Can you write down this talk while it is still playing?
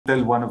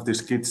tell one of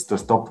these kids to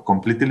stop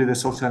completely the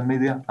social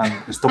media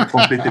and stop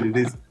completely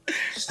this,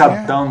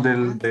 shut down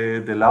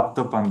the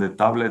laptop and the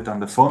tablet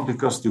and the phone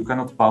because you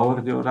cannot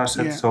power your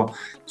assets.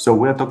 So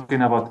we are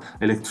talking about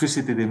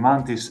electricity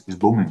demand is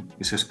booming,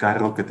 is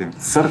skyrocketing.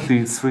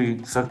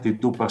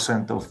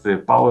 32% of the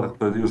power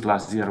produced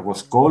last year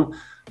was coal.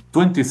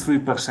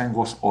 23%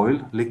 was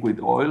oil, liquid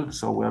oil.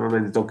 So we're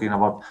already talking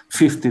about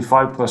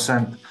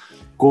 55%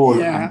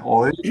 coal and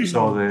oil,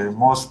 so the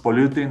most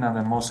polluting and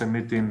the most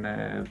emitting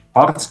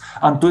parts,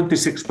 and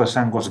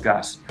 26% was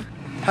gas.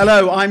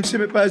 Hello, I'm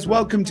Sumit Bose.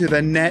 Welcome to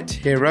the Net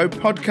Hero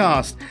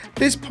podcast.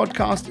 This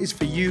podcast is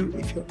for you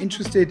if you're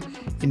interested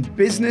in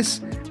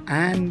business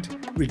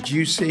and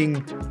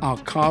reducing our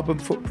carbon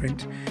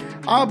footprint.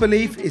 Our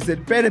belief is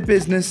that better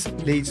business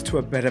leads to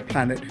a better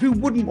planet. Who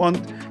wouldn't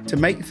want to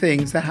make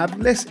things that have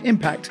less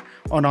impact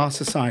on our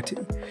society?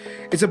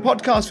 It's a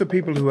podcast for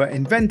people who are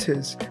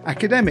inventors,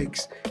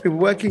 academics, people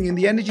working in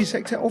the energy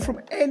sector, or from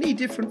any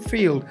different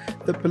field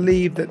that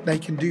believe that they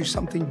can do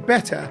something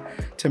better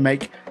to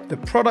make the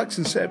products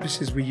and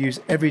services we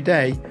use every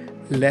day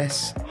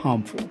less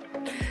harmful.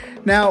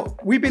 Now,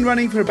 we've been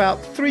running for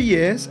about 3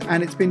 years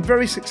and it's been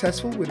very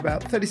successful with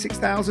about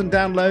 36,000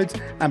 downloads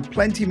and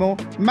plenty more,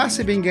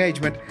 massive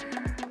engagement.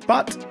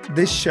 But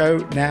this show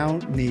now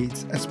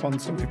needs a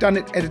sponsor. We've done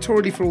it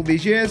editorially for all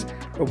these years,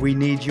 but we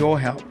need your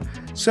help.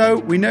 So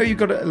we know you've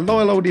got a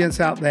loyal audience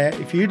out there.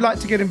 If you'd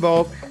like to get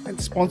involved and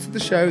sponsor the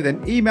show,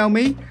 then email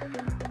me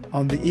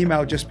on the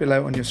email just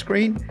below on your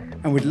screen.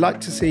 And we'd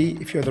like to see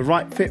if you're the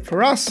right fit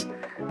for us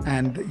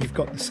and that you've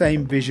got the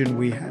same vision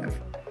we have.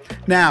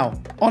 Now,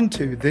 on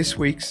to this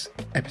week's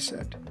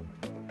episode.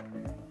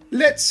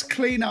 Let's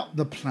clean up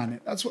the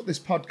planet. That's what this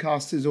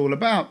podcast is all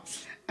about.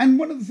 And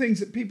one of the things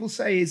that people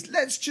say is,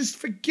 let's just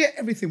forget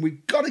everything.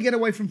 We've got to get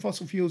away from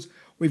fossil fuels.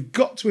 We've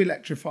got to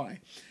electrify. A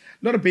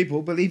lot of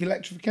people believe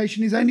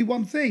electrification is only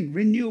one thing,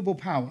 renewable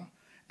power.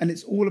 And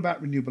it's all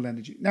about renewable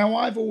energy. Now,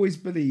 I've always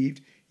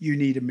believed you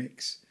need a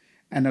mix.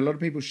 And a lot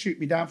of people shoot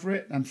me down for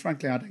it. And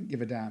frankly, I don't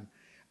give a damn.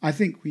 I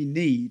think we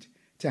need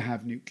to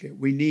have nuclear.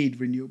 We need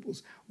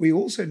renewables. We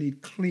also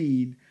need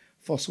clean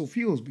fossil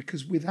fuels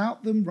because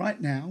without them right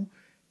now,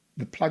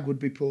 the plug would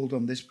be pulled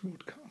on this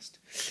broadcast.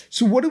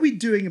 So what are we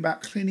doing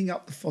about cleaning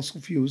up the fossil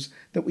fuels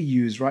that we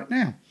use right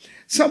now?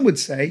 Some would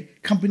say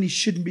companies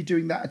shouldn't be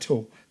doing that at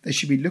all. They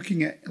should be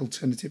looking at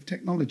alternative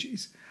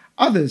technologies.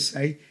 Others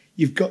say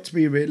you've got to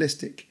be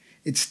realistic.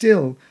 It's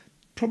still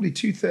probably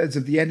 2/3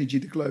 of the energy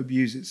the globe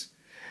uses.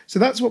 So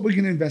that's what we're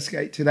going to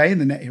investigate today in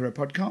the Net Hero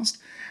podcast.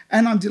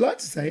 And I'm delighted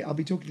to say I'll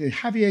be talking to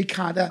Javier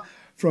Cavada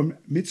from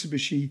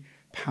Mitsubishi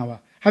Power.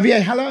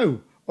 Javier,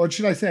 hello. Or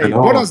should I say,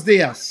 hello. Buenos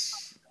dias.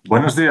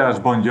 Buenos dias,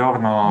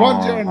 buongiorno.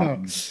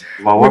 Buongiorno.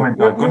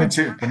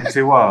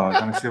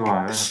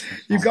 Konnichiwa.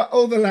 You've got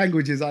all the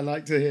languages. I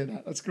like to hear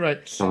that. That's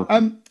great.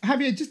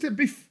 Javier, just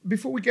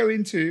before we go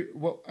into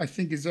what I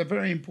think is a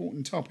very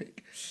important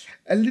topic,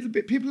 a little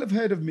bit, people have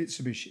heard of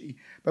Mitsubishi,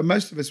 but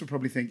most of us will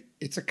probably think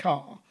it's a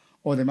car,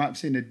 or they might have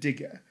seen a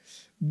digger.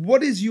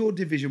 What is your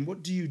division?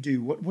 What do you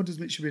do? What does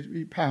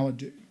Mitsubishi Power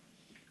do?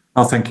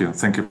 Oh, thank you.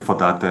 Thank you for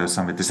that,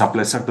 Sumit. It's a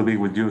pleasure to be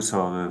with you.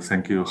 So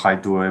thank you. Hi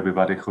to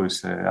everybody who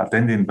is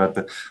attending.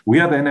 But we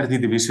are the energy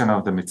division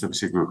of the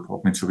Mitsubishi Group,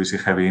 of Mitsubishi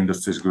Heavy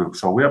Industries Group.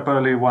 So we are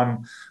probably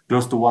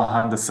close to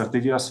 130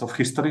 years of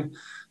history.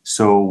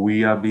 So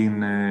we have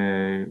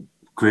been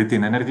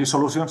creating energy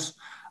solutions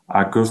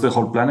across the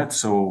whole planet.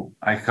 So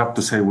I have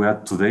to say we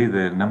are today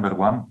the number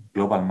one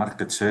global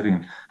market share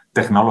in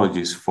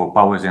technologies for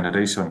power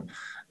generation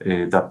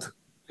that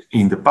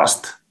in the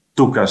past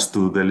took us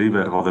to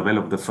deliver or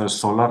develop the first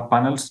solar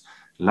panels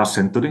last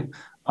century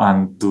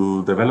and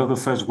to develop the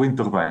first wind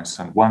turbines.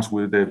 And once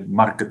the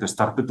market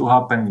started to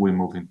happen, we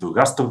moved into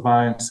gas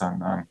turbines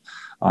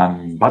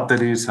and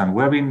batteries, and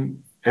we've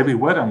been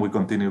everywhere and we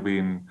continue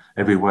being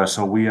everywhere.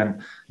 So we are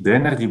the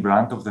energy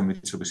brand of the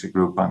Mitsubishi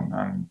Group,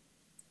 and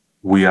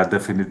we are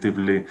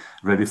definitively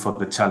ready for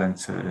the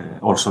challenge,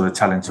 also the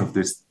challenge of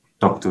this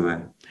talk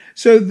today.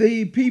 So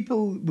the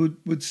people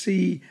would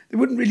see, they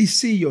wouldn't really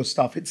see your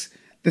stuff. It's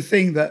the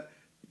thing that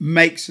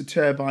makes a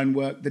turbine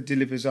work, that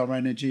delivers our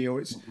energy, or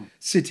it's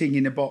sitting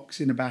in a box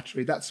in a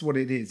battery. That's what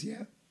it is,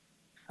 yeah?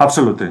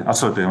 Absolutely.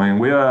 I mean,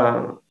 we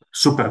are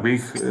super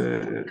big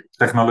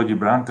technology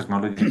brand,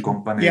 technology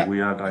company. Yeah. We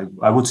are,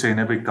 I would say, in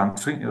every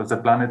country of the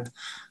planet,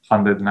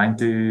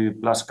 190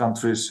 plus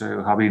countries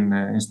having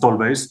install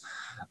base.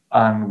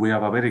 And we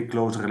have a very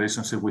close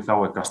relationship with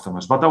our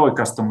customers. But our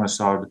customers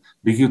are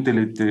big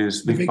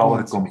utilities, big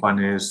power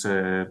companies.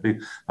 We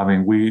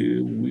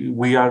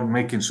are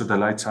making sure the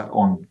lights are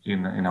on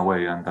in a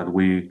way, and that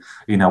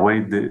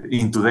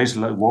in today's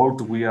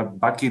world, we are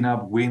backing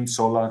up wind,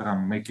 solar,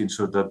 and making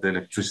sure that the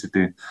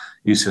electricity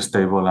is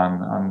stable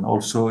and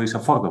also is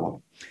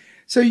affordable.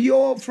 So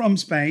you're from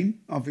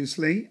Spain,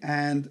 obviously,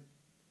 and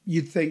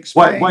you'd think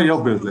Spain. Why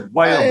obviously?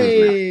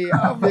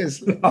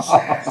 Obviously.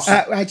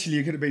 Actually,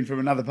 you could have been from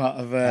another part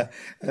of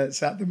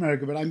South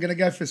America, but I'm going to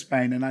go for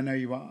Spain, and I know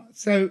you are.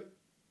 So,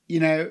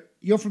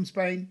 you're from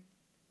Spain.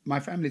 My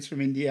family's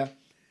from India.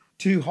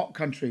 Two hot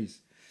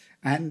countries.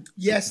 And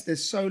yes,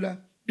 there's solar,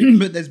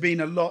 but there's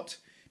been a lot,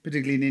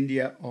 particularly in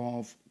India,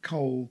 of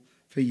coal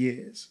for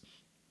years.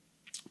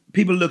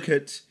 People look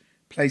at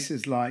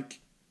places like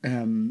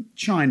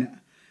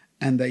China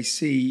and they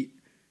see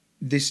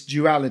this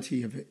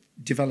duality of it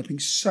developing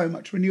so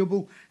much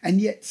renewable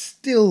and yet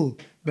still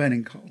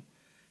burning coal.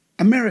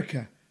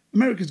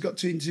 America's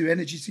got into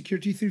energy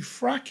security through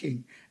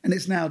fracking, and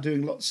it's now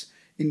doing lots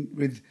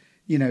with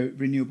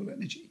renewable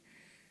energy.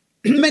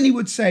 Many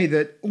would say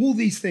that all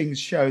these things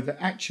show that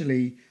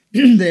actually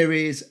there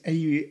is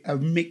a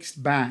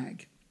mixed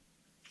bag.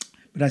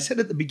 But I said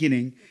at the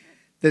beginning,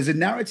 there's a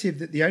narrative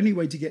that the only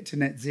way to get to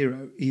net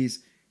zero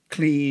is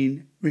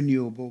clean,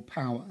 renewable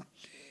power.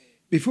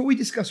 Before we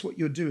discuss what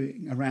you're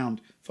doing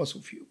around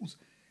fossil fuels,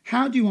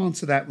 how do you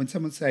answer that when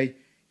someone say,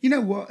 you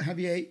know what,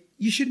 Javier,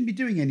 you shouldn't be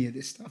doing any of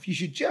this stuff. You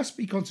should just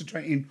be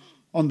concentrating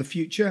on the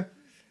future,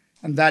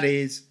 and that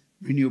is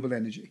renewable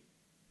energy.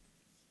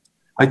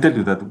 I tell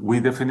you that we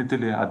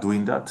definitely are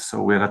doing that.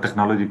 So we're a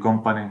technology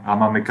company.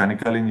 I'm a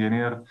mechanical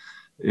engineer.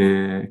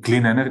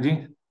 Clean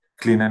energy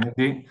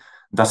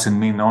doesn't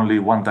mean only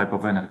one type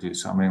of energy.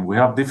 So, I mean, we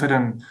have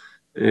different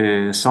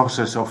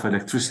sources of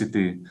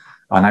electricity.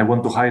 And I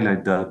want to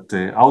highlight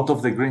that out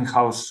of the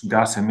greenhouse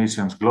gas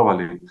emissions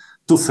globally,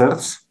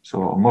 2/3,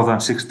 so more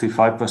than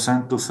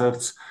 65%,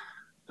 2/3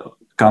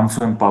 come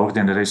from power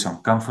generation,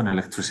 come from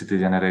electricity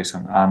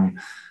generation. And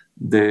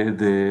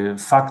the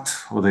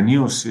fact or the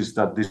news is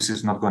that this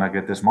is not going to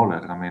get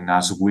smaller. I mean,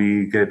 as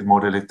we get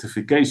more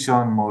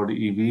electrification, more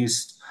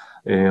EVs,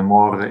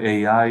 more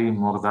AI,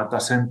 more data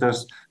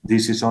centers,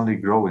 this is only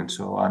growing.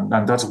 So,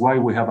 and that's why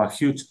we have a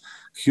huge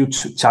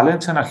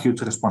challenge and a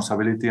huge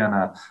responsibility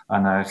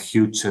and a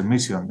huge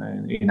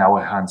mission in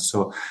our hands.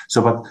 So,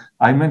 but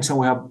I mentioned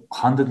we have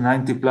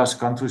 190 plus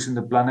countries in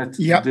the planet.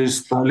 Yep.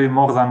 There's probably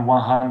more than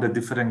 100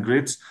 different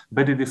grids,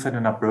 very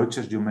different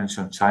approaches. You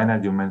mentioned China,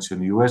 you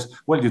mentioned US.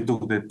 Well, you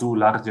took the two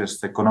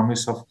largest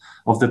economies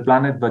of the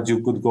planet, but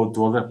you could go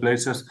to other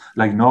places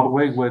like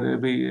Norway, where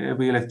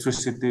every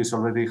electricity is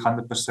already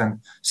 100%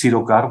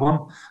 zero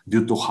carbon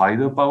due to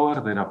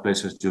hydropower. There are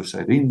places, you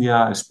said,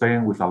 India,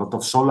 Spain, with a lot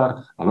of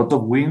solar, a lot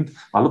of wind,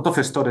 a lot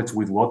of storage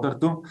with water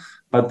too.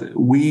 But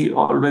we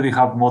already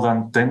have more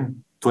than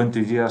 10,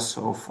 20 years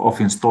of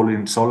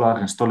installing solar,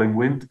 installing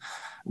wind.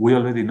 We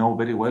already know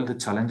very well the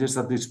challenges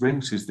that this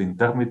brings. Is the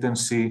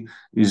intermittency,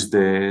 is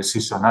the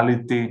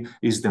seasonality,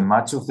 is the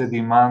match of the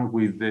demand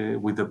with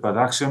the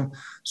production.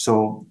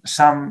 So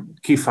some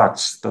key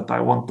facts that I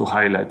want to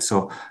highlight.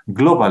 So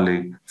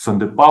globally, from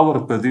the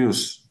power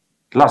produced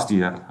last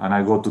year, and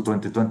I go to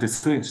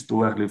 2023, it's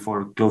too early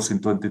for closing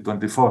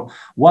 2024,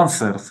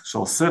 1/3,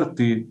 so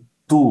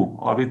 32,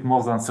 a bit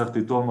more than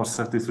 32, almost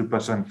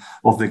 33%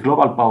 of the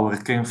global power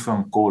came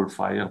from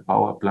coal-fired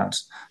power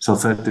plants, so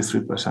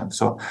 33%.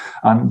 So,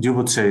 and you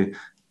would say,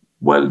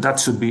 well, that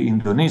should be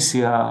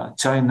Indonesia,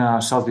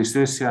 China, Southeast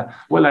Asia.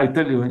 Well, I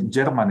tell you, in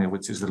Germany,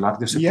 which is the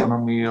largest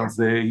economy of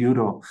the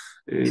Euro,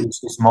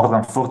 it's more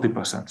than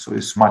 40%. So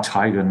it's much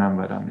higher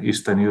number. And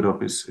Eastern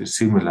Europe is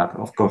similar.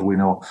 Of course, we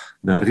know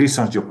the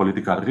reasons,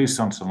 geopolitical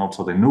reasons, and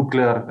also the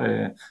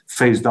nuclear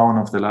phase down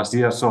of the last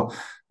year. So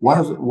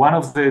one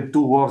of the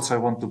two words I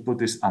want to put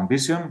is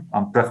ambition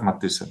and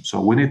pragmatism.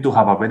 So we need to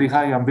have a very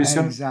high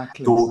ambition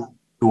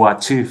to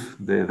achieve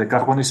the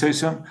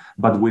decarbonization,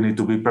 but we need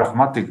to be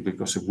pragmatic,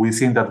 because if we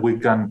think that we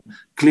can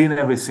clean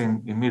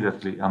everything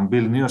immediately and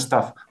build new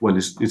stuff, well,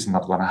 it's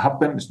not going to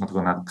happen. It's not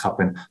going to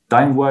happen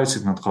time-wise.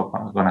 It's not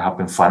going to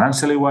happen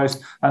financially-wise,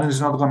 and it's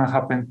not going to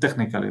happen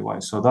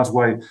technically-wise. So that's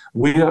why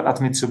we are at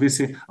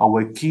Mitsubishi,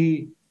 our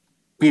key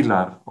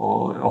pillar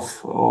or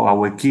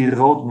our key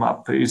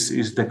roadmap is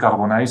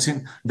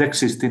decarbonizing the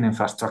existing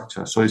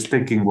infrastructure. So it's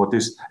taking what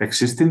is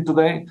existing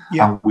today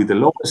and with the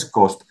lowest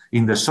cost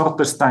in the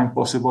shortest time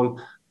possible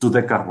to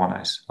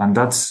decarbonize. And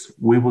that's,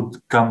 we would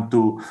come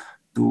to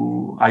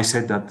I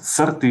said that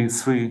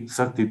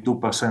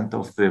 32%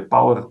 of the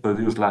power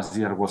produced last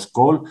year was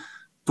coal,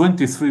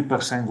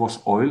 23% was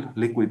oil,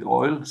 liquid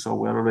oil. So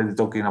we're already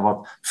talking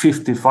about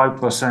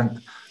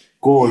 55%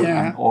 coal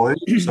and oil,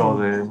 so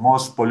the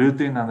most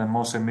polluting and the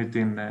most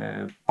emitting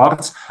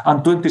parts,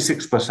 and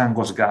 26%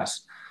 was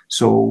gas.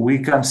 So we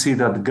can see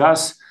that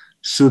gas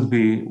should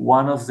be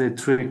one of the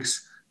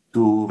tricks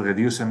to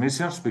reduce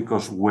emissions,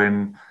 because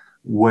when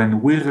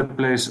we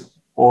replace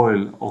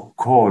oil or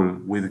coal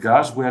with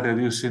gas, we are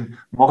reducing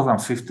more than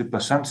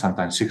 50%,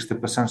 sometimes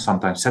 60%,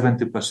 sometimes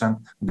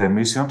 70% the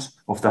emissions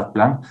of that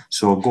plant.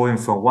 So going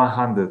from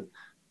 100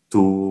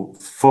 to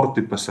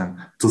 40%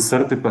 to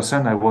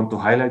 30%, I want to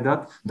highlight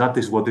that. That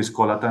is what is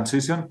called a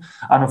transition.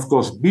 And of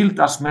course, build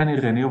as many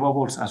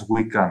renewables as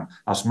we can,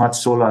 as much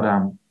solar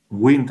and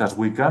wind as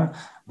we can.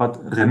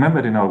 But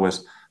remembering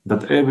always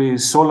that every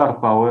solar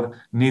power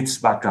needs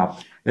backup.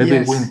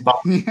 Every wind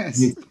power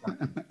needs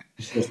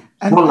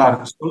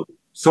backup.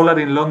 Solar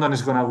in London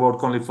is going to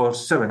work only for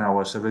 7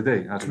 hours every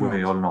day, as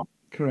we all know.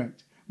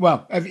 Correct.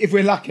 Well, if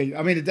we're lucky,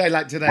 I mean, a day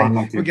like today,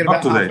 we'll get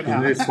about half an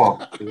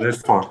hour.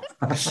 Today's 4.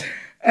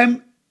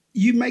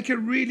 You make a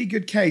really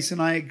good case,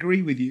 and I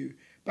agree with you.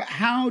 But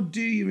how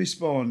do you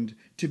respond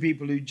to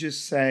people who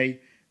just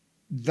say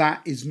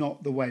that is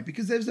not the way?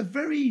 Because there's a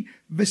very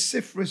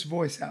vociferous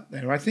voice out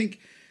there. I think,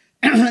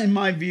 in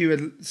my view,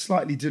 a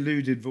slightly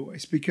deluded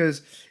voice,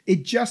 because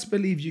it just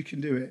believes you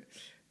can do it.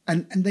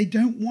 And they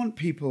don't want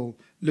people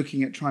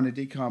looking at trying to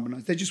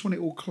decarbonise. They just want it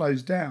all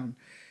closed down.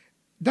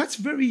 That's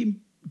very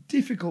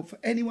difficult for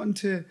anyone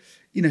to,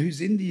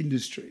 who's in the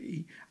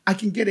industry. I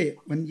can get it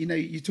when,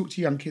 you talk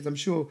to young kids. I'm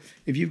sure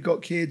if you've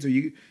got kids or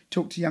you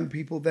talk to young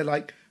people, they're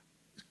like,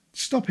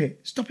 stop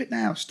it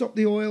now. Stop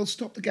the oil,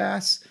 stop the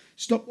gas,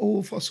 stop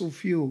all fossil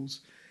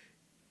fuels.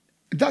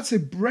 That's a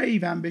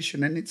brave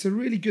ambition, and it's a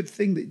really good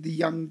thing that the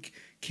young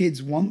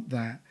kids want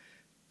that.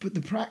 But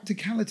the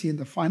practicality and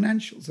the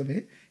financials of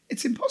it,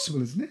 it's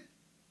impossible, isn't it?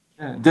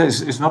 Yeah,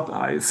 it's not.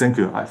 Thank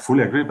you. I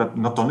fully agree, but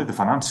not only the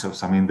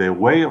financials. I mean, the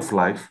way of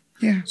life.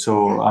 Yeah.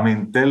 So, I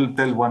mean,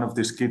 tell one of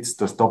these kids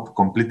to stop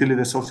completely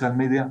the social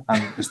media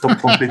and stop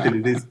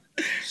completely this.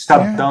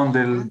 Shut down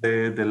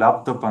the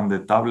laptop and the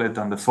tablet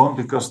and the phone,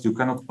 because you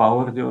cannot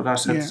power your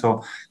assets.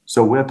 Yeah.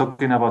 So we are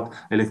talking about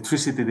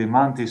electricity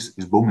demand is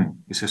booming,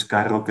 is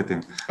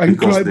skyrocketing. And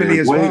globally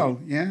as well.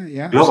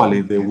 Yeah.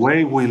 Globally, the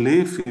way we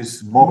live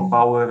is more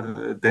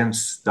power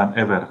dense than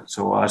ever.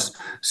 So as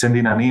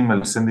sending an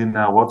email, sending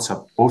a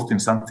WhatsApp, posting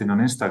something on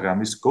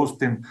Instagram is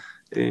costing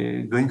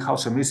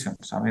greenhouse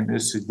emissions. I mean,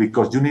 it's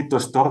because you need to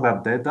store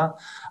that data.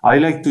 I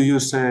like to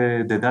use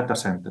the data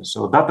centers.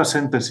 So data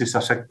centers is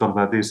a sector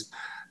that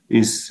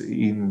is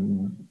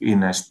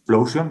in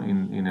explosion,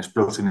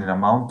 in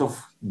amount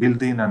of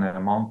building and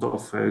amount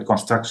of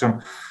construction.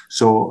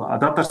 So a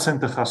data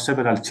center has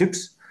several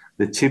chips.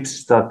 The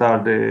chips that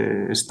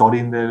are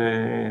storing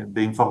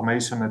the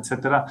information,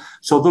 etc.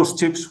 So those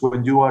chips,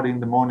 when you are in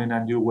the morning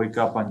and you wake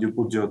up and you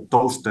put your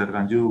toaster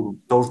and you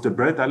toast the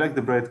bread, I like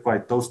the bread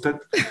quite toasted.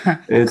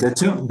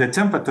 The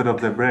temperature of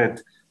the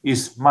bread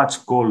is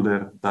much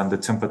colder than the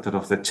temperature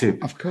of the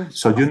chip. Of course.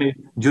 So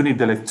you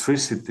need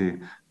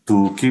electricity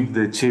to keep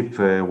the chip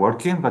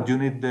working, but you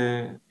need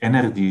the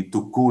energy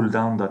to cool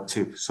down that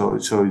chip. So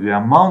the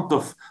amount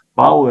of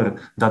power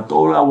that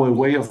all our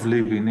way of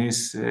living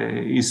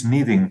is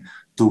needing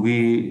to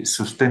be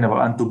sustainable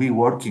and to be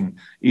working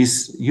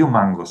is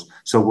humongous.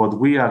 So what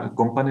we are,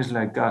 companies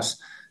like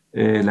us,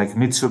 like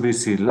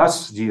Mitsubishi,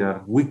 last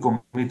year we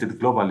committed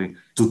globally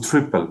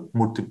to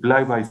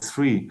multiply by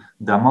 3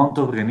 the amount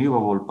of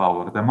renewable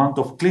power, the amount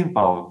of clean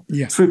power.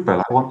 Yeah. Triple.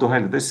 I want to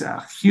help. This is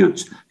a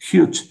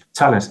huge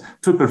challenge.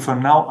 Triple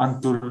from now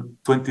until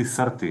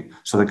 2030.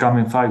 So the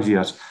coming 5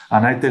 years.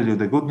 And I tell you,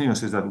 the good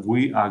news is that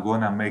we are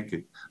gonna make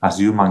it as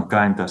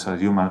humankind, as a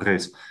human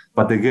race.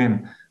 But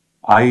again,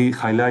 I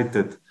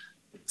highlighted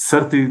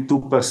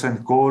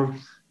 32% coal,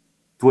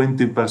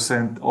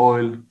 20%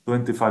 oil,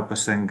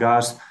 25%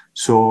 gas,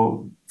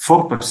 so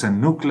 4%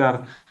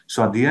 nuclear.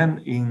 So at the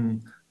end,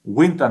 in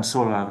wind and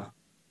solar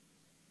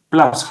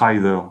plus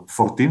hydro,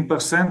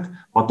 14%,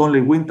 but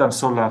only wind and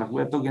solar,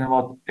 we're talking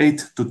about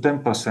 8 to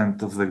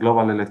 10% of the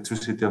global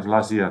electricity of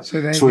last year.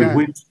 So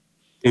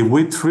if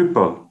we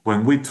triple,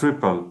 when we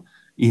triple,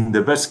 in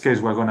the best case,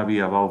 we're going to be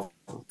above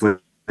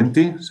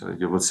 20. So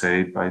you would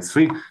say 8 by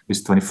 3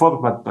 is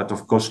 24. But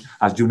of course,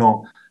 as you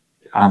know,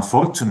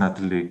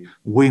 unfortunately,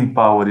 wind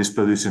power is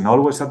producing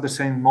always at the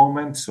same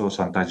moment. So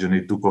sometimes you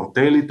need to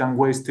curtail it and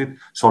waste it.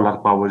 Solar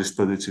power is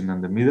producing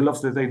in the middle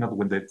of the day, not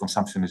when the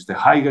consumption is the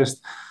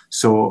highest.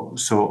 So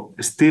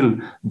still,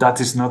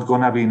 that is not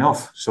going to be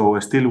enough. So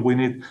still, we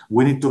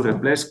need to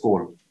replace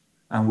coal,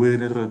 and we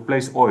need to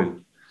replace oil,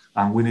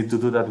 and we need to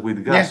do that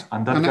with gas.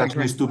 And that gas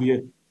needs to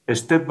be a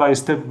step by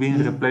step being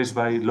replaced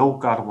by low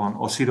carbon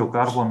or zero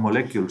carbon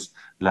molecules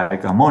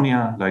like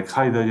ammonia, like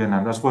hydrogen,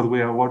 and that's what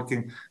we are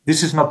working.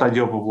 This is not a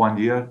job of 1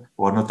 year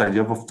or not a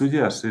job of 2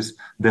 years. It's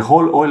the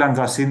whole oil and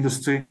gas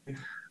industry.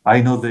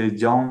 I know the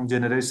young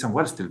generation,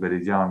 we're still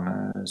very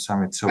young,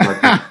 Sumit. So,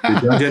 but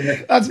the young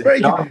generation. That's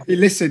very good.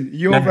 Listen,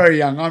 you're very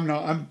young. I'm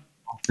not.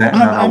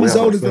 I'm as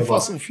old as the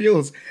fossil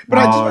fuels. But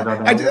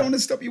I just want to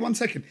stop you 1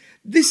 second.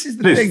 This is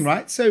the thing,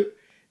 right? So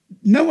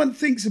no one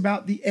thinks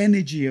about the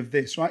energy of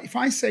this, right? If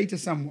I say to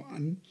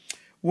someone,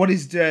 what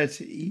is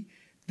dirty?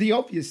 The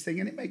obvious thing,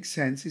 and it makes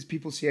sense, is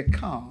people see a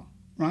car,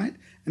 right?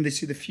 And they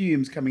see the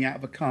fumes coming out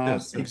of a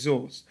car's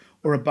exhaust,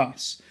 or a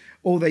bus,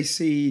 or they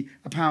see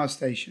a power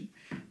station.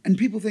 And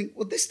people think,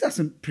 well, this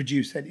doesn't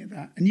produce any of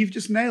that. And you've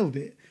just nailed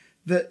it.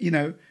 That,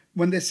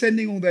 when they're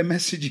sending all their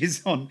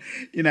messages on,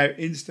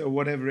 Insta or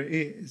whatever it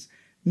is,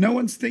 no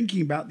one's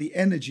thinking about the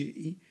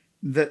energy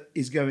that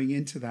is going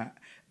into that.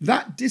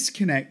 That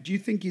disconnect, do you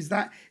think, is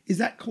that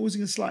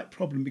causing a slight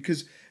problem?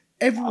 Because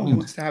everyone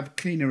wants to have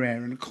cleaner air.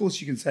 And of course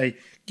you can say,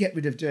 get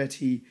rid of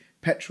dirty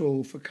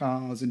petrol for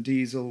cars and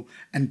diesel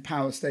and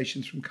power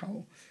stations from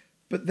coal.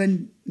 But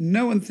then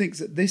no one thinks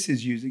that this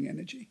is using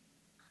energy.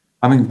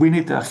 I mean, we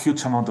need a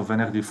huge amount of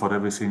energy for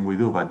everything we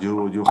do, but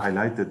you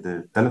highlighted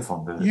the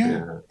telephone.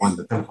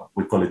 The telephone.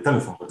 We call it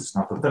telephone, but it's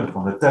not a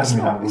telephone. The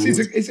terminal.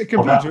 It's a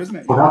computer, isn't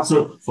it?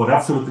 For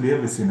absolutely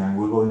everything. And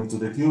we go into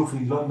the tube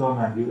in London,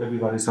 and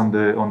everybody's on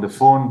the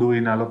phone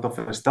doing a lot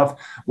of stuff.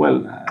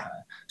 Well,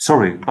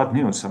 sorry, bad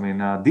news. I mean,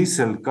 a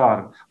diesel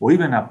car or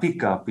even a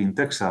pickup in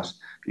Texas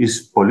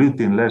is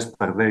polluting less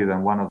per day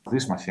than one of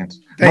these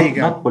machines. There you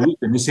go. Not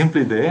polluting, it's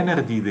simply the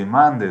energy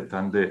demanded.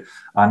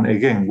 And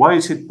again, why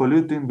is it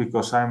polluting?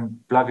 Because I'm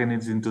plugging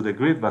it into the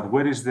grid, but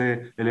where is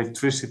the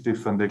electricity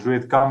from the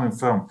grid coming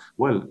from?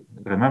 Well,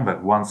 remember,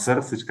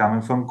 1/3 is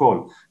coming from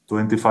coal,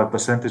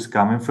 25% is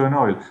coming from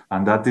oil,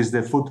 and that is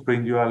the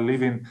footprint you are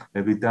leaving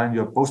every time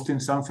you're posting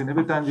something,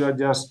 every time you are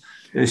just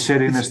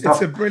sharing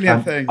stuff. It's a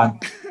brilliant thing.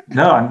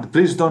 And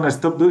please don't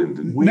stop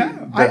doing.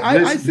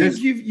 I think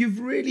you've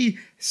really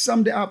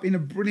summed it up in a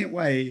brilliant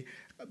way,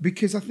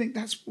 because I think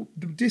that's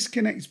the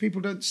disconnects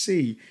people don't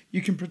see.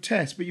 You can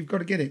protest, but you've got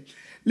to get it.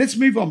 Let's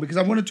move on, because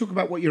I want to talk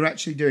about what you're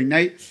actually doing.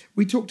 Now,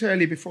 we talked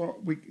earlier before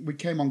we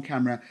came on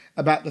camera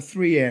about the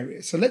 3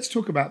 areas. So let's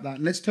talk about that.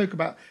 And let's talk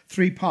about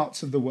 3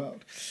 parts of the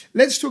world.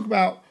 Let's talk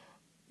about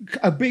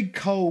a big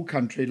coal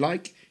country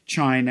like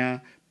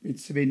China,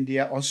 it's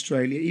India,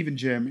 Australia, even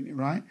Germany,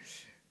 right?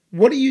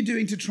 What are you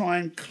doing to try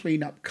and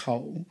clean up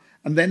coal?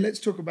 And then let's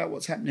talk about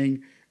what's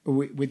happening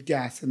with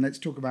gas. And let's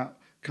talk about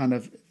kind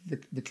of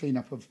the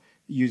cleanup of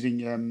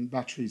using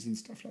batteries and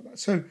stuff like that.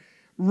 So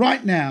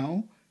right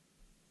now,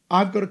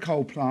 I've got a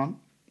coal plant.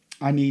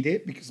 I need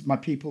it because my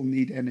people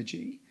need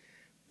energy.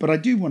 But I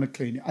do want to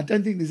clean it. I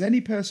don't think there's any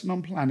person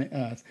on planet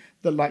Earth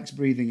that likes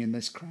breathing in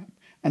this crap.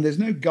 And there's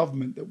no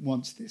government that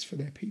wants this for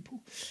their people.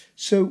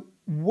 So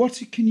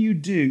what can you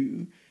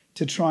do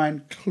to try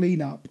and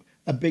clean up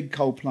a big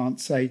coal plant,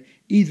 say,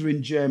 either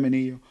in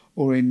Germany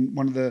or in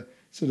one of the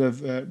sort of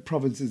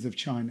provinces of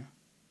China?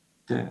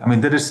 Yeah, I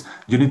mean,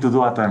 you need to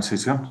do a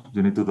transition.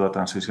 You need to do a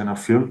transition of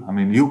fuel. I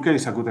mean, UK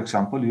is a good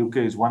example. UK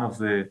is one of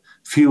the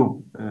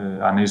few,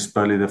 and is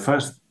probably the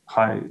first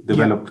high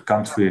developed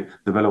country,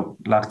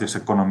 developed largest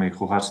economy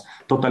who has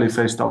totally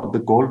phased out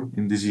the coal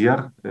in this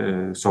year.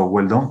 So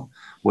well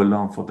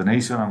done for the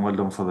nation and well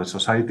done for the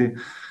society.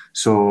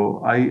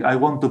 So I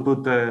want to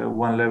put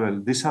one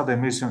level. These are the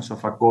emissions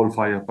of a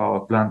coal-fired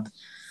power plant.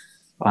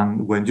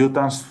 And when you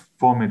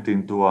transform it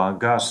into a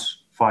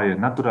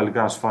natural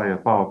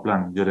gas-fired power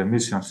plant, your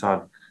emissions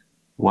are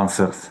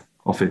 1/3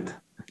 of it.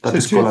 That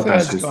is called a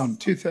transition. Gone,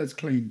 2/3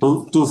 clean.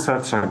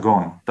 2/3 are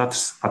gone.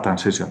 That's a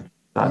transition.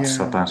 That's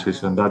a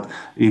transition. That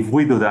if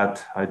we do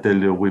that, I tell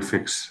you, we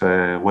fix.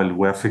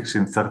 We're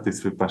fixing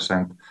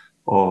 33%.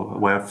 Or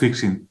we're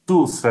fixing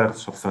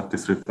 2/3 of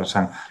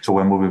 33%. So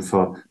we're moving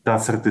forward.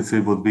 That 33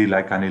 would be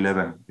like an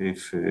 11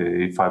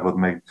 if I would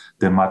make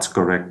the maths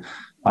correct.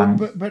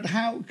 But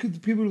how could the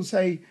people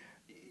say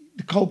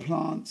the coal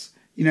plants?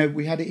 You know,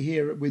 we had it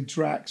here with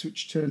Drax,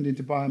 which turned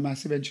into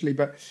biomass eventually,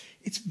 but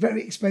it's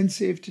very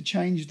expensive to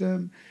change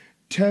them.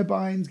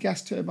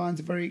 Gas turbines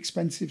are very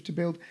expensive to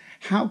build.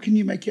 How can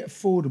you make it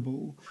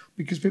affordable?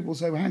 Because people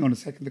say, well, hang on a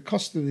second, the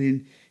cost of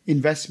the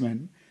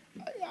investment,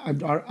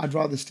 I'd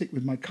rather stick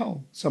with my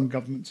coal, some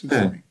governments would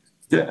say.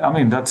 Yeah, I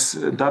mean,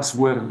 that's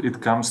where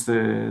it comes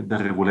the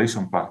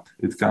regulation part.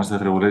 It comes the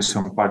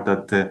regulation part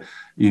that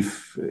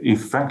if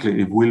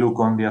frankly, if we look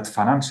only at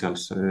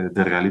financials,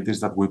 the reality is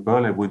that we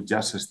probably would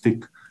just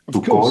stick to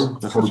coal,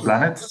 the whole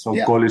planet. So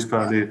coal is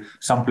probably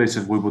some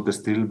places we would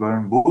still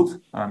burn wood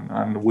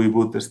and we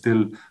would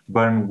still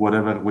burn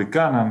whatever we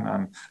can.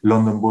 And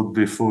London would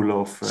be full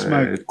of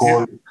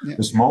coal,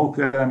 smoke,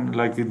 and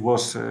like it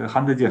was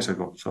 100 years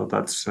ago. So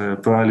that's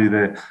probably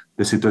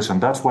the situation.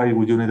 That's why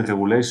we need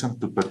regulation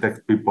to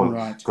protect people,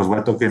 because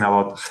we're talking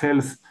about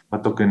health,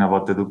 we're talking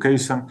about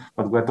education,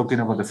 but we're talking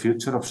about the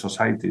future of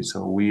society. So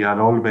we are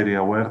all very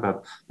aware that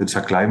there's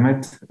a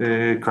climate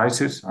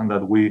crisis and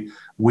that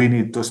we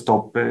need to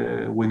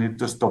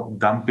stop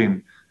dumping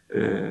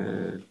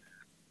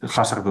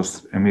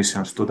hazardous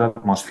emissions to the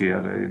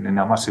atmosphere in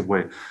a massive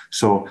way.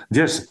 So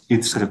yes,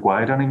 it's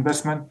required an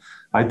investment.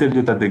 I tell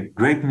you that the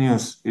great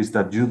news is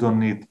that you don't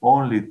need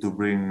only to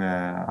bring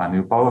a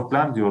new power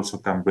plant. You also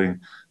can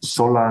bring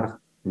solar,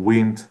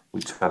 wind,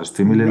 which are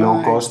extremely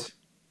low cost.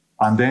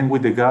 And then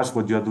with the gas,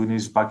 what you're doing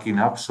is backing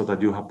up so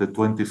that you have the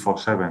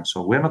 24/7.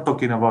 So we're not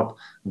talking about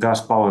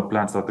gas power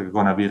plants that are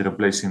going to be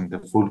replacing the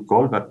full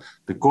coal, but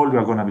the coal you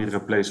are going to be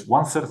replaced,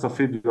 1/3 of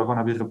it, you are going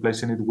to be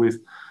replacing it with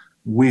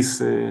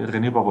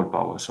renewable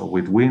power, so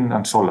with wind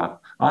and solar.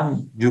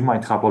 And you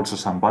might have also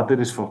some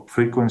batteries for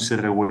frequency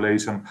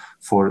regulation,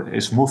 for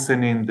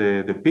smoothing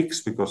the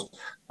peaks, because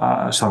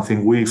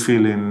something we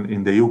feel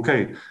in the UK,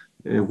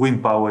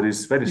 wind power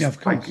is very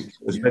spiky.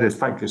 It's very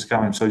spiky. It's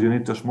coming, so you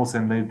need to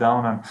smoothen it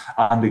down.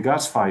 And the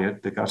gas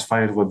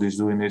fired, what it's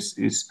doing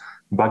is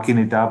backing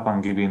it up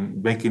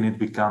and making it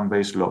become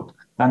base load.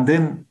 And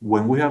then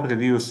when we have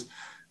reduced,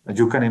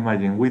 you can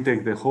imagine, we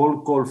take the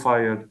whole coal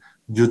fired.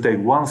 You take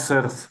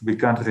 1/3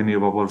 become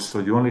renewable, so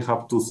you only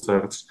have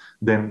 2/3.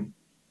 Then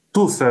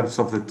 2/3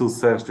 of the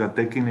 2/3 you are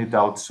taking it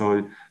out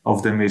of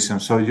the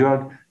emissions. So you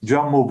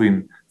are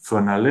moving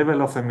from a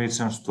level of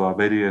emissions to a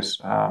very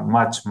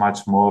much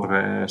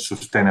more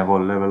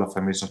sustainable level of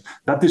emissions.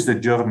 That is the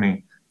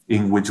journey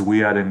in which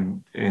we are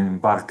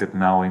embarked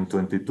now in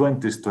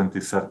 2020s,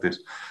 2030s.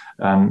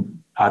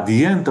 At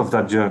the end of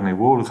that journey,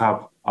 we will have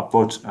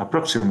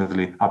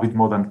approximately a bit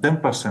more than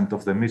 10%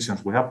 of the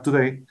emissions we have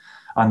today.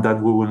 and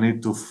that we will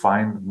need to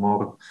find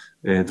more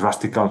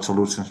drastic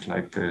solutions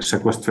like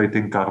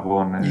sequestrating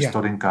carbon,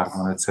 storing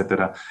carbon,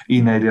 etc.,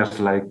 in areas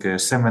like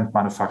cement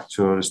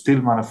manufacture,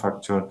 steel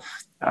manufacture,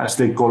 as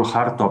they call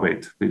hard to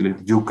abate. Really,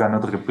 you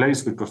cannot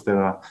replace because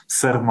there are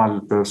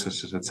thermal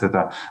processes,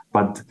 etc.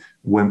 But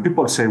when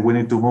people say we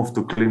need to move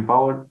to clean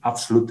power,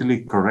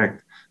 absolutely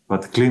correct.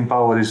 But clean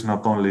power is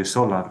not only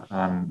solar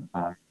and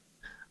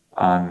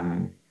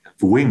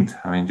wind.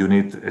 I mean, you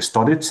need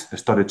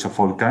storage of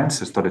all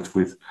kinds, storage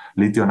with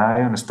lithium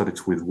ion,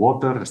 storage with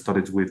water,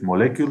 storage with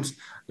molecules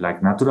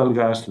like natural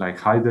gas, like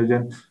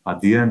hydrogen.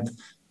 At the end,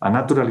 a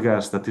natural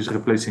gas that is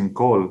replacing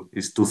coal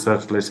is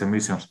 2/3 less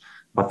emissions.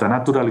 But a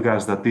natural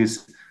gas that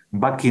is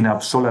backing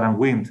up solar and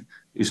wind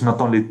is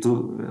not only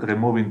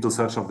removing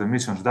 2/3 of the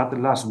emissions, that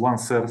last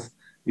 1/3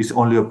 is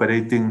only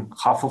operating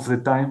half of the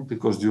time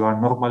because you are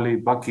normally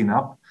backing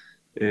up,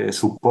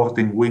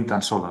 supporting wind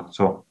and solar.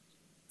 So,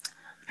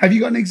 have you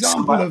got an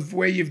example of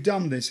where you've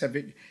done this?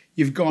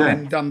 You've gone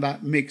and done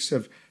that mix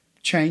of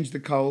change the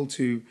coal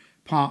to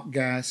part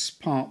gas,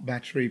 part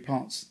battery,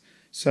 parts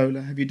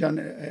solar? Have you done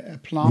a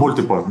plant?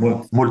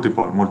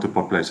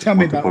 Multiple places. Tell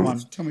me about one.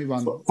 Tell me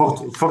one.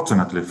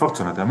 Fortunately,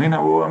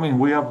 I mean,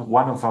 we have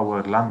one of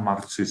our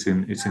landmarks is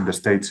in the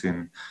States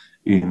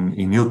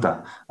in Utah.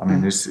 I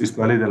mean, it's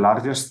probably the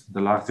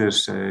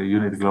largest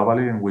unit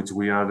globally in which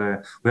we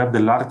have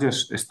the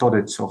largest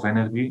storage of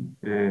energy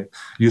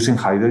using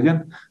hydrogen.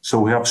 So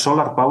we have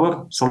solar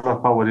power. Solar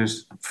power is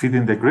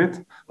feeding the grid,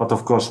 but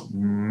of course,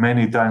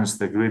 many times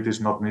the grid is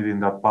not needing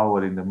that power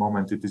in the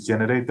moment it is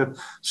generated.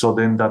 So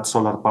then that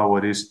solar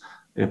power is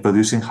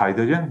producing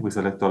hydrogen with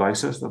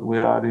electrolyzers that we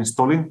are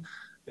installing,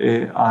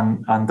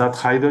 and that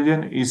hydrogen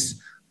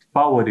is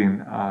powering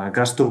a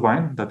gas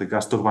turbine, that the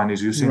gas turbine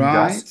is using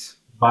gas,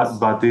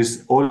 but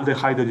is all the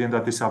hydrogen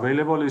that is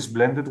available is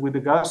blended with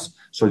the gas,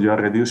 so you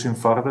are reducing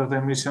further the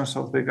emissions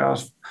of the gas,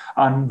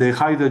 and the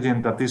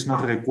hydrogen that is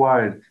not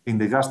required in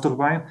the gas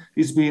turbine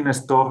is being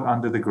stored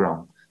under the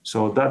ground.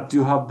 So that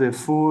you have the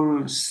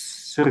full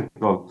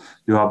circle.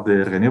 You have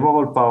the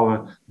renewable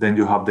power, then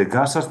you have the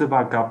gas as the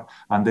backup,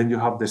 and then you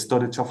have the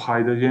storage of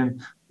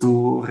hydrogen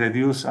to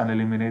reduce and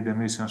eliminate the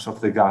emissions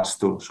of the gas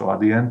too. So at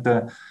the end,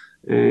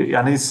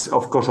 and it's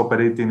of course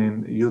operating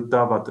in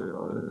Utah, but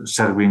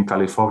serving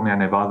California,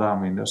 Nevada. I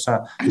mean, it's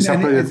a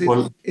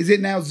project. Is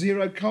it now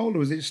zero coal,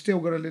 or is it still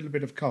got a little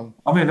bit of coal?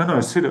 I mean, no,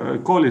 it's zero.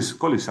 Coal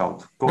is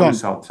out. Coal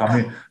is out. I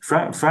mean,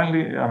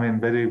 frankly, I mean,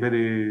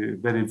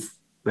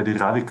 very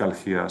radical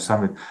here. So,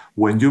 I mean,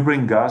 when you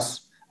bring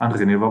gas and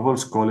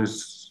renewables, coal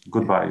is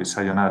goodbye,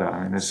 sayonara.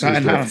 I mean, it's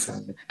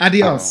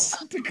adios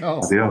to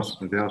coal.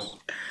 Adios.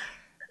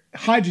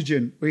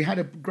 Hydrogen. We had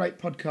a great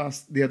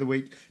podcast the other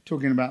week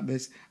talking about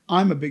this.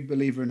 I'm a big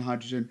believer in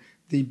hydrogen.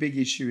 The big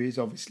issue is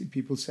obviously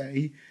people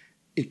say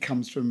it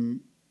comes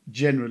from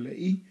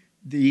generally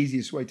the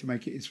easiest way to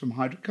make it is from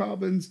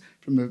hydrocarbons,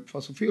 from the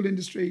fossil fuel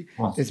industry.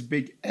 Wow. There's a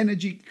big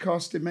energy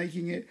cost in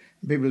making it.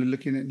 People are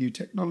looking at new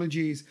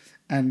technologies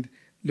and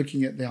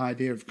looking at the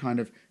idea of kind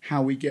of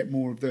how we get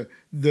more of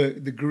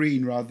the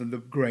green rather than the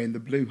grey and the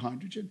blue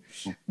hydrogen.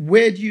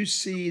 Where do you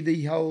see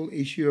the whole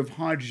issue of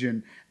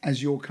hydrogen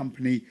as your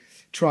company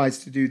tries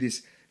to do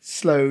this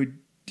slow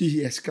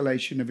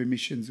de-escalation of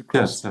emissions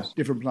across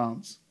different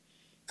plants?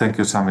 Thank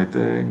you, Sumit.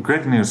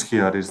 Great news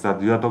here is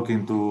that you are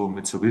talking to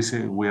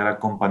Mitsubishi. We are a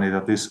company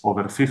that is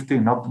over 50,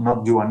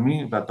 not you and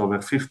me, but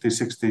over 50,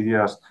 60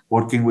 years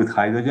working with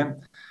hydrogen.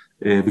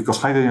 Because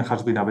hydrogen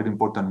has been a very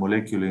important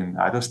molecule in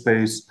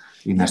aerospace,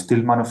 in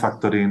steel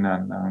manufacturing,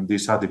 and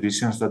these are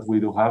divisions that we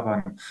do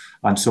have.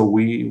 And so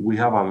we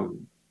have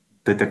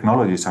the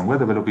technologies, and we're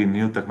developing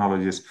new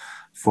technologies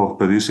for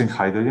producing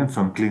hydrogen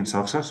from clean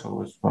sources,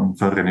 so from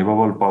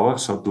renewable power,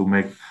 so to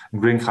make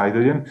green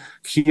hydrogen.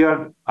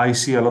 Here, I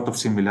see a lot of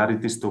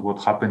similarities to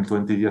what happened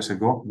 20 years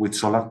ago with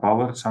solar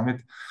power,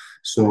 Summit.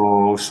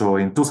 So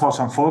in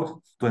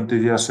 2004, 20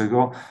 years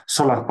ago,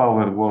 solar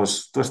power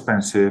was too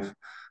expensive,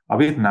 a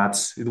bit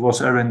nuts. It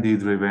was R&D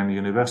driven,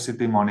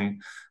 university money,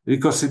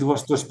 because it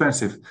was too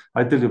expensive.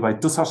 I tell you, by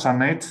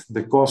 2008,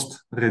 the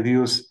cost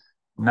reduced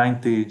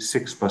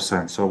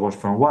 96%. So it was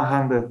from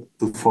 100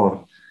 to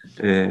 4.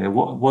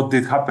 What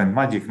did happen?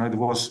 Magic. No, it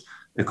was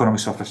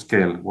economies of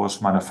scale. It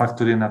was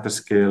manufacturing at a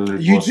scale. Do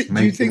you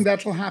think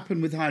that will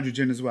happen with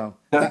hydrogen as well?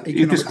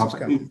 It is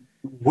happening.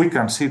 We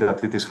can see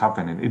that it is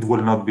happening. It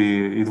will not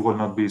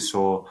be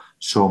so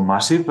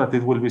massive, but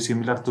it will be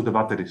similar to the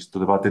batteries, to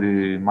the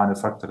battery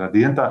manufacturer. At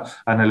the end,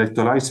 an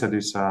electrolyzer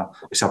is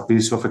a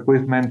piece of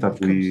equipment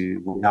that we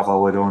have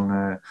our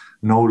own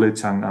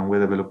knowledge, and we're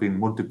developing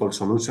multiple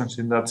solutions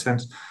in that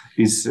sense.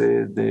 Is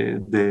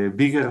the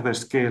bigger the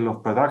scale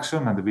of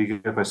production and the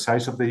bigger the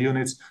size of the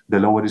units, the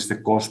lower is the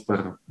cost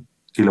per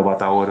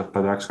kilowatt hour of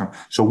production.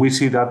 So we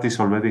see that is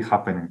already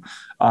happening.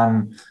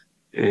 And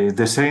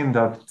the saying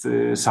that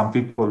some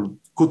people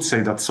could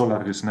say that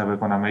solar is never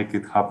going to make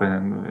it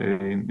happen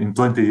in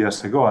 20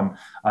 years ago.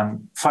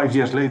 And 5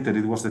 years later,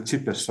 it was the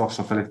cheapest source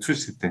of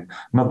electricity.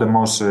 Not the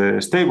most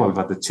stable,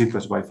 but the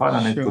cheapest by far,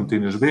 and it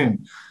continues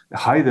being.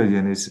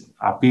 Hydrogen is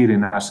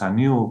appearing as a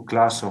new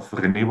class of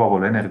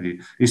renewable energy.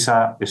 It's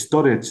a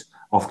storage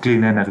of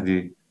clean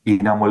energy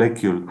in a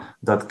molecule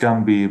that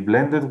can be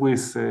blended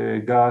with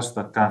gas,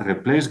 that can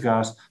replace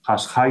gas,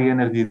 has high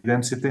energy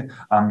density.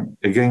 And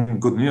again,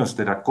 good news,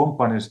 there are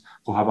companies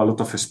who have a lot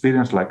of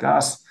experience like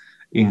us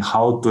in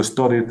how to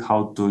store it,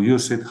 how to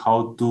use it,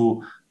 how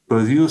to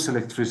produce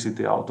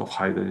electricity out of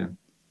hydrogen.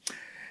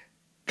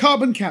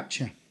 Carbon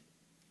capture.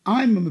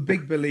 I'm a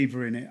big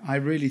believer in it. I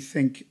really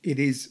think it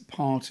is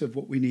part of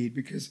what we need,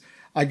 because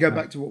I go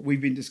back to what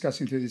we've been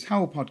discussing through this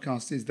whole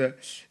podcast, is that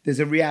there's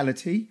a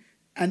reality.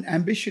 And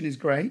ambition is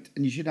great,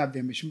 and you should have the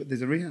ambition, but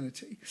there's a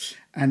reality.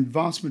 And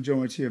vast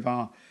majority of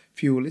our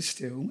fuel is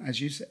still,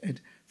 as you said,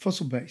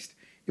 fossil-based.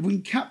 If we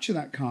can capture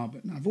that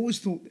carbon, I've always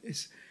thought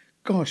this,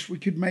 gosh, we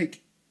could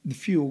make the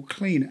fuel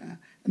cleaner,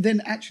 and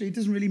then actually it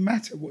doesn't really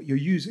matter what you're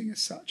using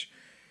as such.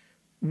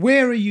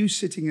 Where are you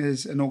sitting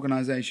as an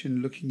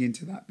organisation looking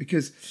into that?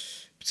 Because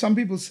some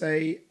people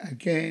say,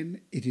 again,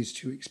 it is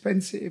too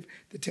expensive,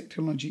 the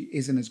technology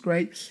isn't as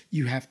great,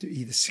 you have to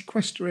either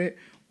sequester it,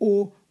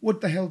 or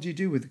what the hell do you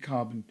do with the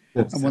carbon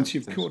once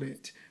you've caught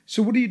it?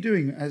 So what are you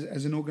doing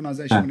as an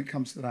organisation when it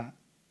comes to that?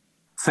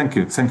 Thank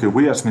you.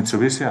 We as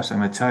Mitsubishi, as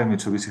MHI,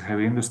 Mitsubishi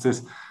Heavy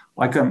Industries,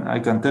 I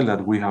can tell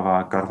that we have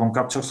a carbon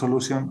capture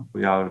solution.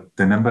 We are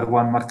the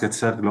 #1 market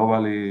share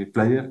globally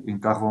player in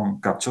carbon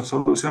capture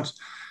solutions.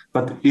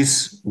 But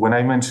when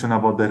I mention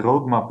about the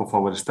roadmap of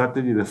our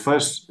strategy, the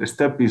first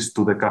step is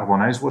to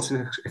decarbonize what's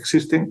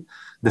existing.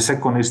 The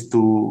second is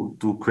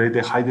to create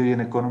a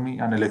hydrogen economy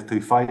and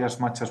electrify as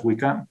much as we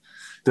can.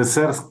 The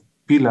third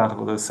pillar,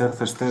 or the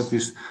third step,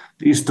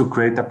 is to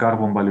create a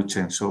carbon value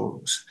chain.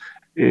 So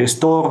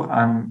store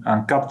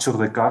and capture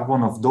the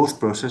carbon of those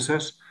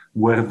processes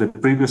where the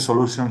previous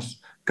solutions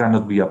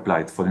cannot be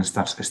applied. For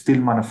instance, steel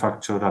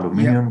manufacture,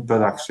 aluminium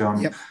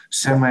production,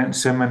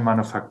 cement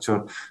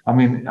manufacture. I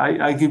mean,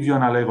 I give you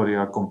an allegory,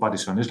 a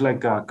comparison. It's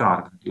like a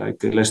car.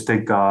 Like, let's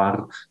take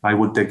I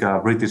would take a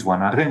British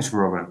one, a Range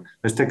Rover.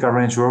 Let's take a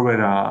Range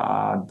Rover,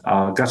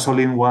 a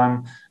gasoline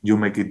one. You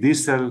make it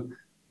diesel.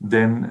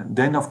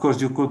 Then of course,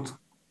 you could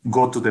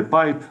go to the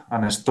pipe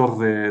and store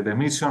the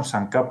emissions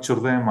and capture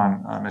them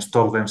and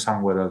store them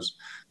somewhere else.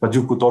 But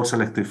you could also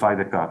electrify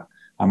the car.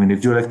 I mean,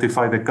 if you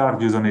electrify the car,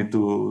 you don't need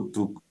to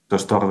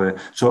store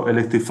So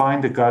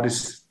electrifying the car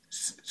is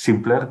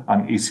simpler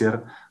and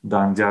easier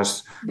than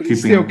just keeping the combustion. It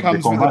still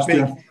comes with a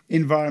big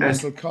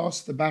environmental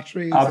cost, the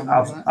batteries.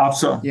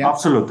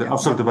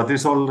 Absolutely. But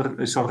it's all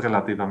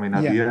relative. I mean,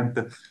 at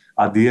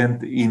the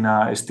end, in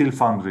a steel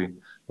foundry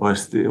or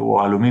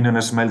aluminum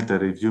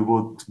smelter, if you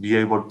would be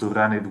able to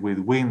run it with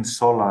wind,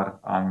 solar,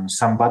 and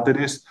some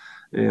batteries,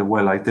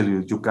 well, I tell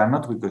you, you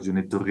cannot, because you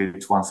need to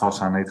reach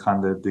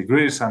 1,800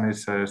 degrees and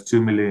it's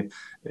extremely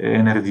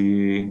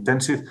energy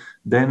intensive.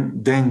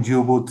 Then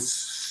you would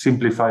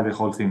simplify the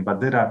whole thing. But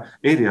there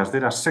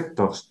are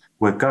sectors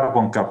where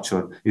carbon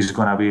capture is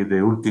going to be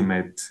the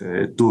ultimate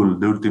tool,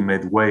 the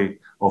ultimate way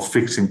of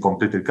fixing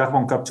completely.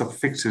 Carbon capture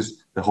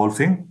fixes the whole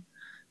thing,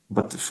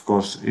 but of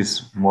course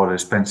it's more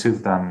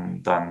expensive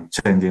than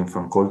changing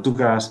from coal to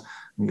gas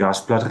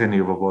plus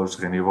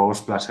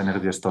renewables plus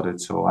energy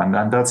storage. And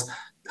that's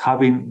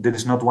there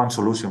is not one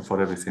solution for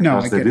everything.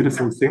 That's the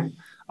beautiful thing.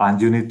 And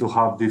you need to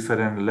have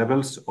different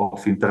levels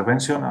of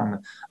intervention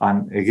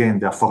and again,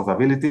 the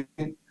affordability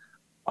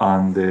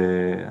and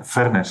the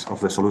fairness of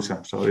the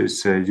solution. So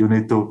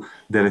the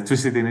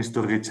electricity needs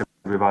to reach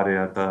everybody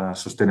at a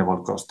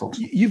sustainable cost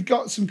also. You've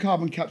got some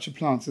carbon capture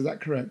plants, is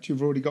that correct?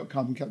 You've already got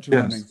carbon capture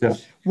running.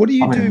 Yes. What are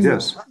you doing?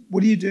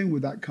 What are you doing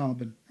with that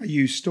carbon? Are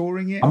you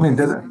storing it? Thank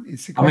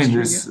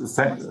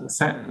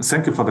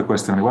you for the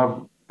question.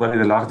 Well,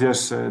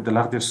 the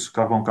largest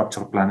carbon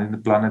capture plant in the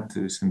planet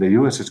is in the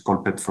US. It's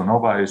called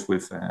Petronova. It's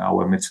with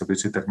our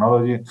Mitsubishi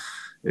technology.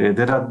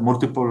 There are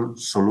multiple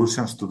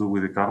solutions to do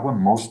with the carbon.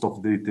 Most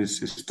of it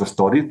is to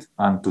store it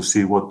and to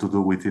see what to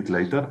do with it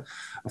later.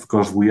 Of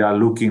course, we are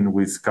looking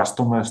with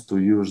customers to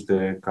use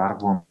the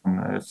carbon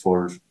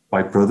for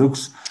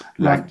byproducts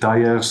like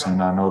tires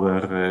and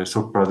other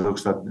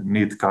subproducts that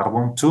need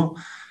carbon too.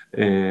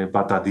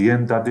 But at the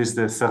end, that is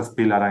the third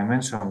pillar I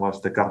mentioned,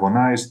 was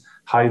decarbonise,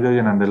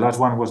 hydrogen, and the last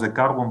one was the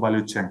carbon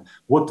value chain.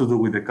 What to do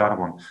with the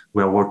carbon?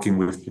 We are working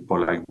with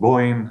people like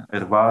Boeing,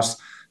 Airbus,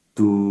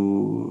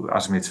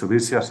 as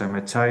Mitsubishi, as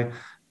MHI,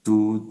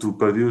 to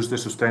produce the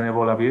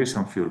sustainable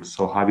aviation fuel.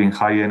 So having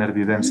high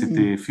energy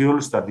density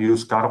fuels that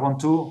use carbon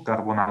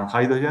and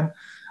hydrogen.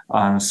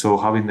 And so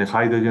having the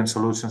hydrogen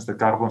solutions, the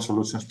carbon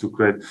solutions to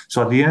create.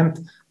 So at the end,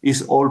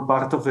 it's all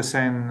part of the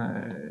same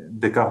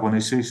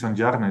decarbonization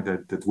journey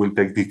that will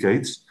take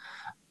decades.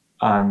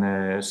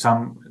 And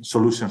some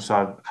solutions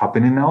are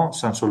happening now,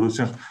 some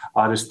solutions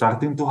are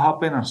starting to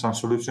happen, and some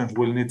solutions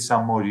will need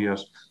some more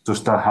years to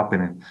start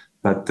happening.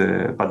 But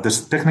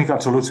the technical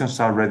solutions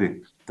are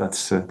ready.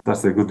 That's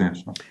the good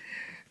news.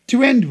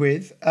 To end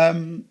with,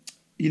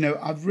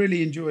 I've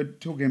really enjoyed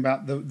talking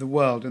about the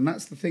world, and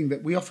that's the thing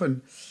that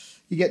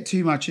you get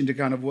too much into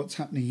kind of what's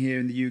happening here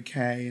in the UK,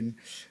 and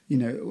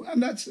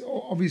and that's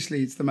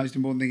obviously it's the most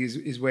important thing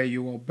is where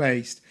you are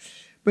based,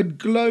 but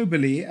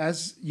globally,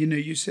 as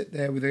you sit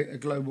there with a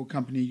global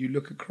company, you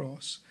look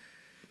across.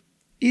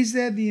 Is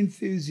there the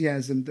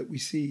enthusiasm that we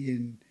see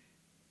in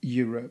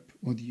Europe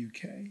or the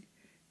UK,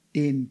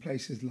 in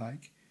places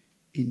like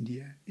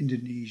India,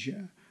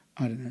 Indonesia,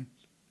 I don't know,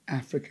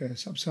 Africa,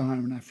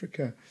 sub-Saharan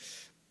Africa,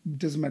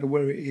 doesn't matter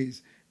where it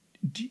is.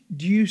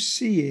 Do you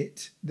see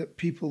it that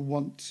people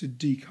want to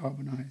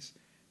decarbonise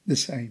the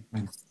same?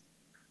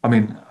 I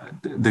mean,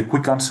 the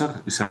quick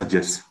answer is a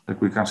yes. The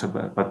quick answer,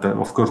 but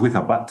of course with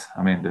a but.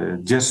 I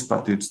mean, yes,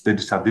 but there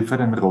is a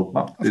different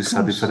roadmap. It's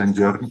a different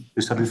journey.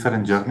 It's a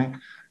different journey.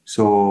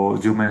 So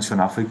you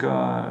mentioned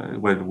Africa,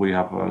 where we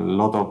have a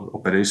lot of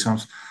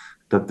operations.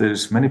 That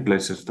there's many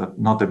places that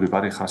not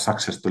everybody has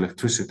access to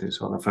electricity.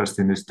 So the first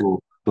thing is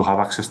to have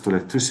access to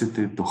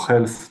electricity, to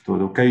health, to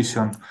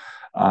education.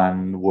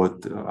 And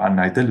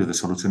I tell you, the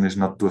solution is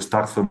not to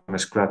start from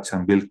scratch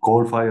and build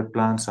coal-fired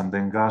plants and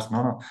then gas.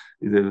 No.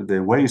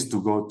 The way is to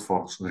go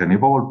for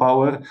renewable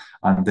power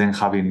and then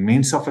having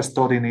means of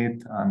storing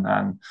it.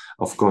 And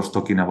of course,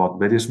 talking about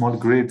very small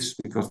grids,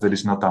 because there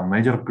is not a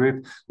major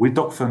grid. We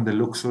talk from the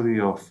luxury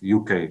of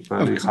UK,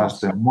 but it has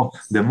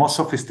the most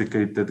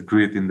sophisticated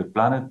grid in the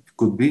planet.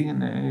 Could be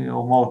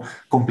more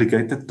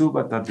complicated too,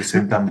 but at the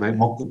same time, very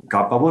more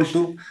capable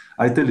too.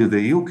 I tell you,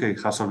 the UK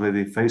has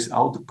already phased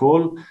out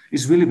coal.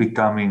 It's really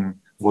becoming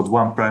what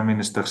one prime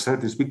minister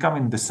said. It's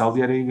becoming the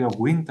Saudi Arabia of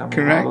wind. I mean,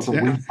 correct, a lot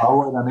of wind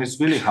power, and it's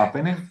really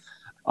happening.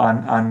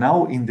 And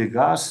now in the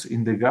gas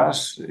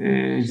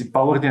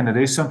power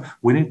generation,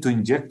 we need to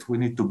inject, we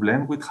need to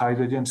blend with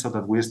hydrogen so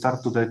that we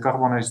start to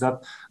decarbonize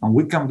that, and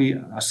we can be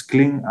as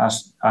clean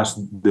as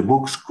the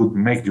books could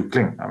make you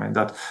clean. I mean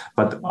that.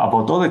 But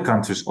about other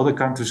countries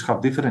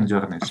have different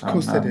journeys. Of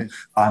course they do.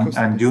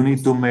 And you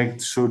need to make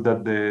sure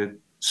that the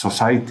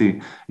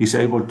society is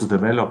able to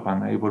develop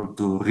and able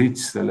to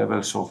reach the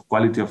levels of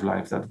quality of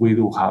life that we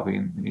do have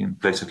in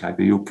places like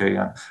the UK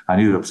and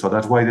Europe. So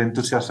that's why the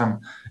enthusiasm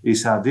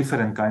is a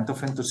different kind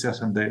of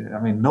enthusiasm.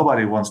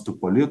 Nobody wants to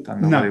pollute,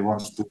 and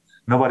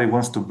nobody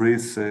wants to breathe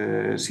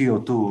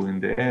CO2 in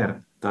the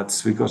air.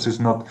 That's because it's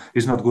not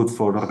good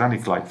for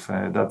organic life.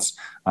 That's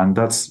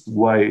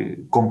why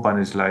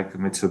companies like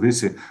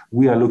Mitsubishi,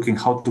 we are looking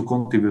how to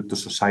contribute to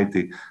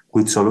society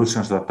with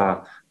solutions that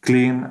are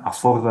clean,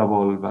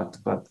 affordable,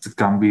 but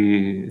can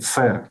be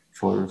fair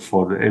for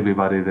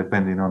everybody,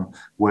 depending on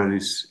where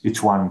is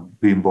each one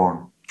being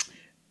born.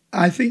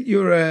 I think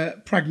you're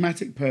a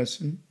pragmatic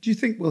person. Do you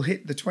think we'll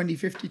hit the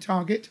 2050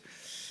 target?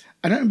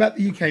 I don't know about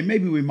the UK.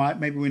 Maybe we might,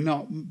 maybe we're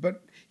not.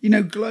 But,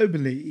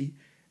 globally,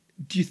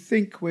 do you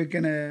think we're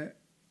going to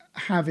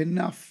have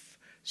enough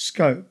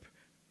scope?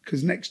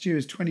 Because next year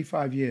is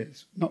 25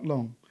 years, not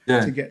long,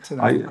 to get to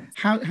that.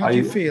 How do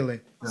you feel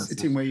it,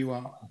 sitting where you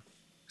are?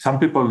 Some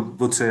people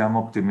would say I'm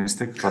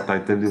optimistic, but I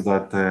tell you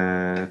that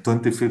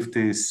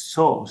 2050 is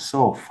so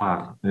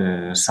far,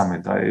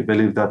 Sumit. I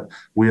believe that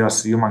we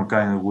as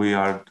humankind, we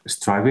are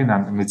striving,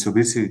 and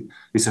Mitsubishi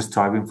is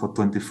striving for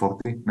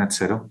 2040 net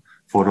zero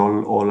for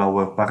all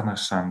our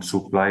partners and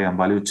supply and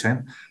value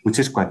chain, which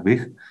is quite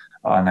big.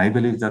 And I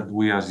believe that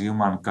we as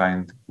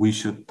humankind, we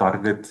should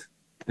target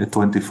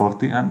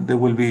 2040, and there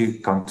will be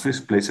countries,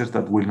 places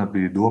that will not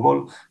be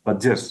doable.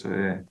 But yes,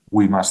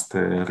 we must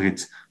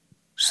reach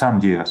some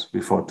years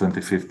before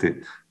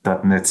 2050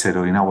 that net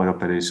zero in our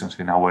operations,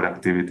 in our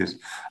activities.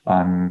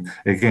 And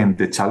again,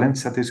 the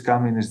challenge that is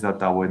coming is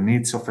that our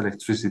needs of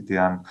electricity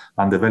and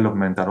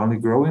development are only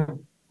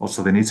growing.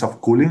 Also, the needs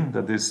of cooling,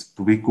 that is,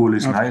 to be cool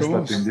is nice,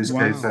 but in this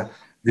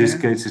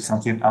case, it's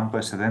something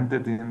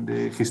unprecedented in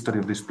the history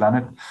of this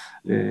planet.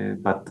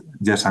 But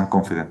yes, I'm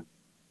confident.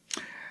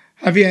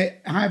 Javier,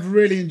 I've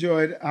really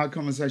enjoyed our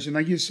conversation.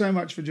 Thank you so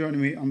much for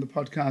joining me on the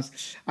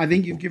podcast. I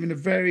think you've given a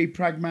very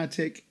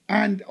pragmatic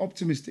and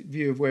optimistic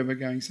view of where we're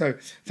going. So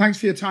thanks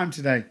for your time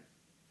today.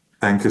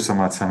 Thank you so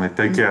much, Sumit.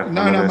 Take care.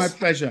 No, my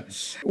pleasure.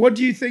 What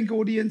do you think,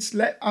 audience?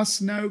 Let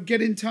us know.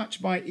 Get in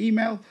touch by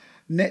email,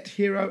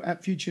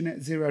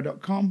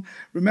 nethero@futurenetzero.com.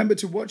 Remember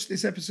to watch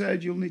this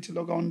episode. You'll need to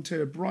log on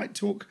to Bright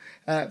Talk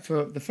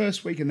for the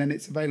first week, and then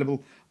it's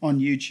available on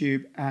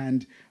YouTube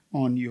and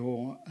on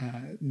your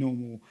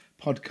normal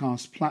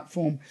podcast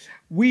platform.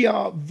 We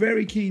are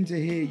very keen to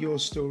hear your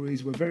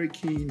stories. We're very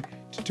keen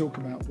to talk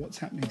about what's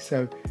happening.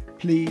 So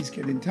please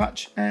get in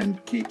touch and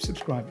keep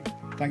subscribing.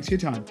 Thanks for your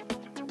time.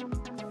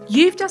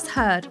 You've just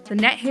heard the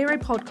Net Hero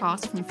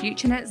podcast from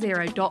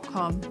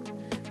futurenetzero.com.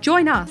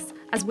 Join us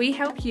as we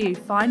help you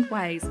find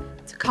ways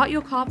to cut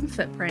your carbon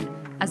footprint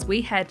as we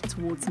head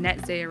towards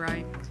net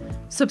zero.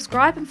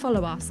 Subscribe and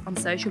follow us on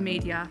social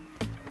media.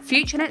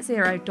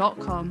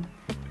 futurenetzero.com.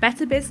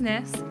 Better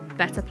business,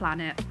 better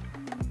planet.